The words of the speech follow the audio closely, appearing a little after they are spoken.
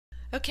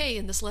Okay,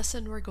 in this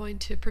lesson we're going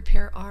to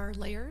prepare our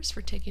layers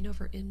for taking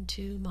over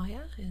into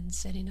Maya and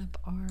setting up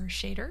our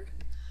shader.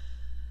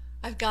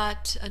 I've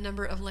got a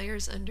number of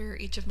layers under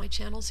each of my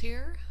channels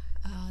here,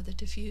 the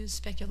diffuse,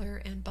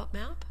 specular, and bump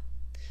map.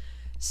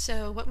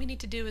 So what we need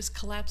to do is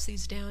collapse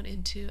these down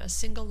into a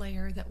single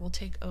layer that will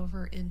take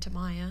over into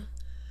Maya.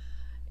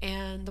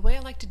 And the way I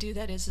like to do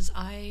that is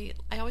I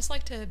always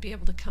like to be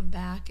able to come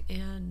back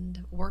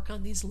and work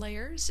on these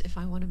layers if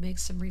I want to make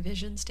some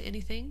revisions to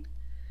anything.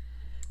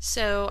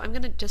 So I'm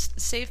going to just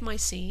save my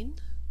scene.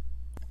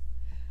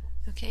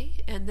 Okay,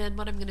 and then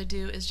what I'm going to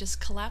do is just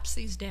collapse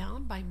these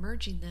down by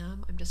merging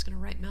them. I'm just going to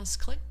right mouse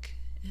click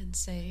and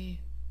say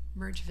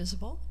merge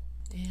visible.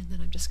 And then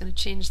I'm just going to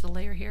change the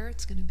layer here.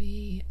 It's going to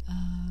be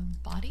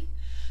body.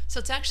 So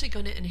it's actually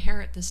going to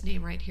inherit this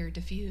name right here,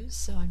 diffuse.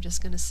 So I'm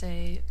just going to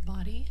say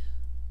body.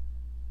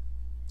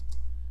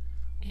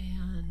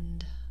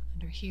 And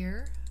under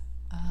here,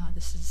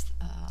 this is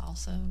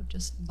also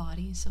just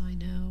body, so I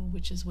know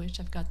which is which.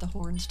 I've got the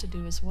horns to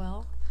do as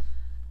well.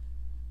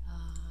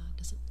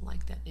 Doesn't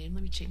like that name.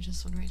 Let me change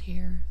this one right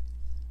here.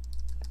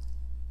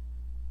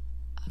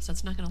 So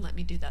it's not going to let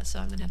me do that, so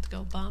I'm going to have to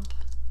go bump,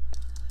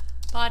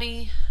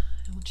 body,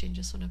 and we'll change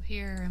this one up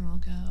here, and we'll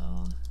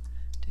go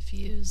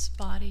diffuse,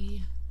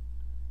 body,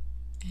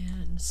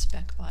 and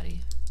spec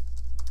body.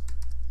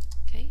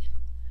 Okay,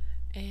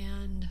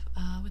 and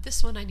with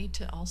this one I need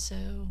to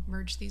also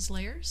merge these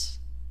layers.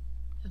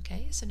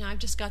 Okay, so now I've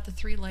just got the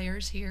 3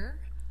 layers here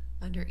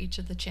under each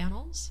of the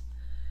channels,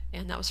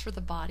 and that was for the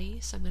body,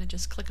 so I'm going to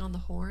just click on the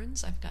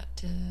horns. I've got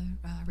to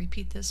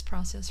repeat this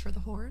process for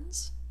the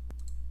horns,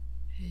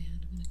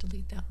 and I'm going to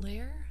delete that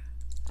layer,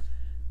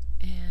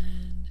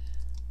 and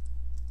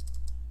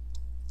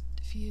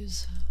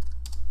diffuse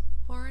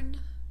horn,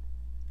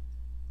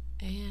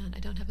 and I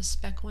don't have a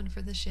spec one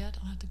for this yet.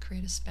 I'll have to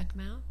create a spec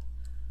map.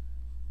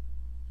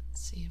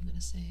 Let's see, I'm going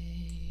to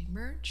say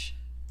merge,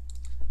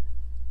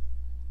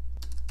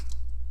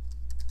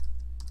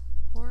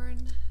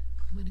 horn.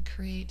 I'm going to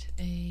create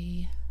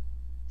a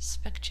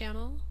spec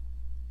channel.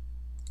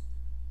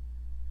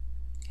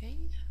 Okay,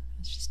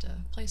 it's just a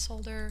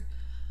placeholder.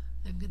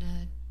 I'm going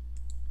to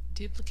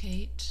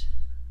duplicate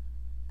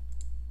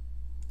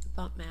the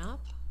bump map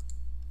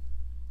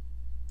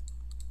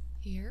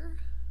here,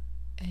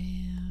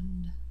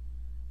 and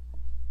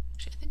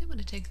actually I think I'm going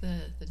to take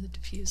the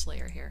diffuse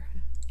layer here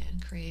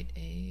and create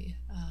a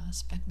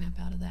spec map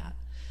out of that.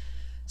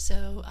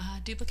 So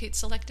duplicate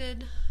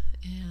selected,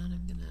 and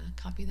I'm going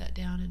to copy that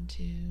down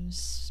into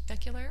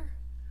specular,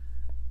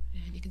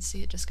 and you can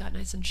see it just got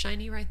nice and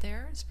shiny right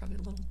there. It's probably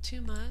a little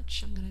too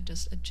much. I'm going to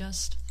just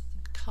adjust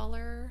the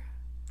color,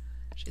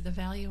 actually the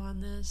value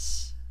on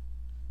this,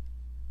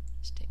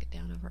 just take it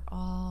down over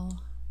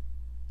all,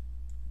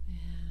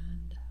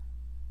 and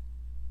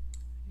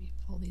maybe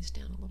pull these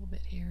down a little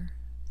bit here.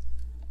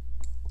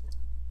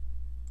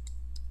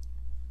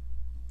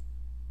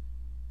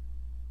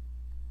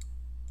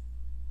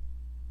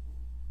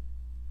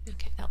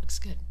 Okay, that looks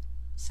good.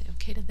 Say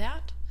OK to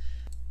that.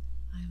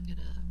 I'm going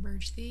to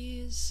merge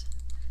these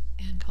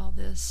and call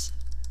this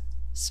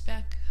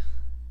spec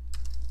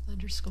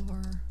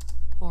underscore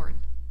horn.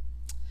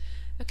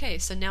 Okay,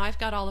 so now I've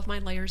got all of my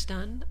layers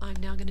done. I'm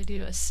now going to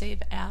do a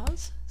save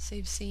as,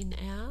 save scene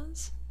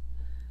as,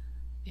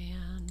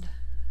 and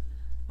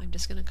I'm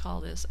just going to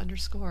call this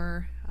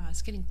underscore,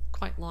 it's getting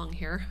quite long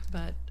here,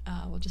 but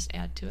we'll just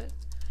add to it,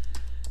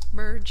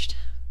 merged.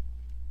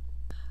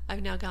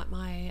 I've now got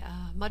my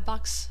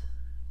Mudbox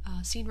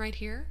scene right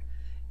here,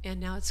 and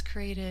now it's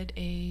created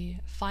a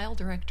file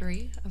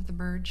directory of the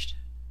merged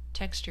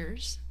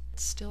textures.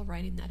 It's still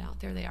writing that out.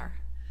 There they are.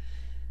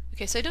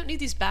 Okay, so I don't need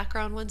these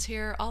background ones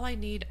here. All I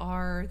need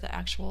are the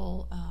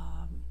actual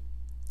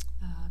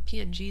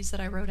PNGs that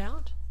I wrote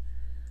out.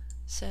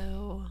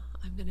 So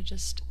I'm going to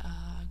just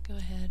go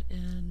ahead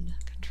and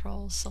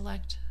Control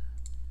select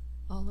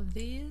all of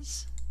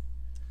these,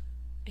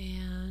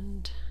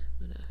 and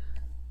I'm going to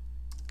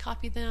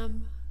copy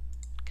them,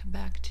 come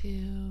back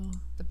to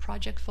the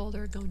project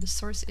folder, go into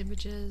source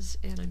images,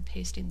 and I'm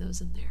pasting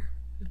those in there.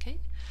 Okay,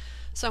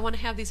 so I want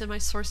to have these in my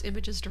source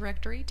images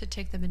directory to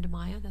take them into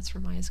Maya. That's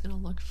where Maya is going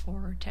to look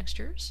for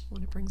textures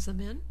when it brings them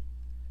in.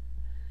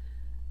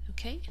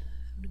 Okay,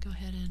 I'm going to go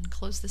ahead and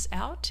close this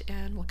out,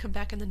 and we'll come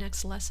back in the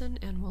next lesson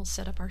and we'll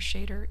set up our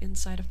shader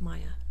inside of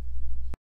Maya.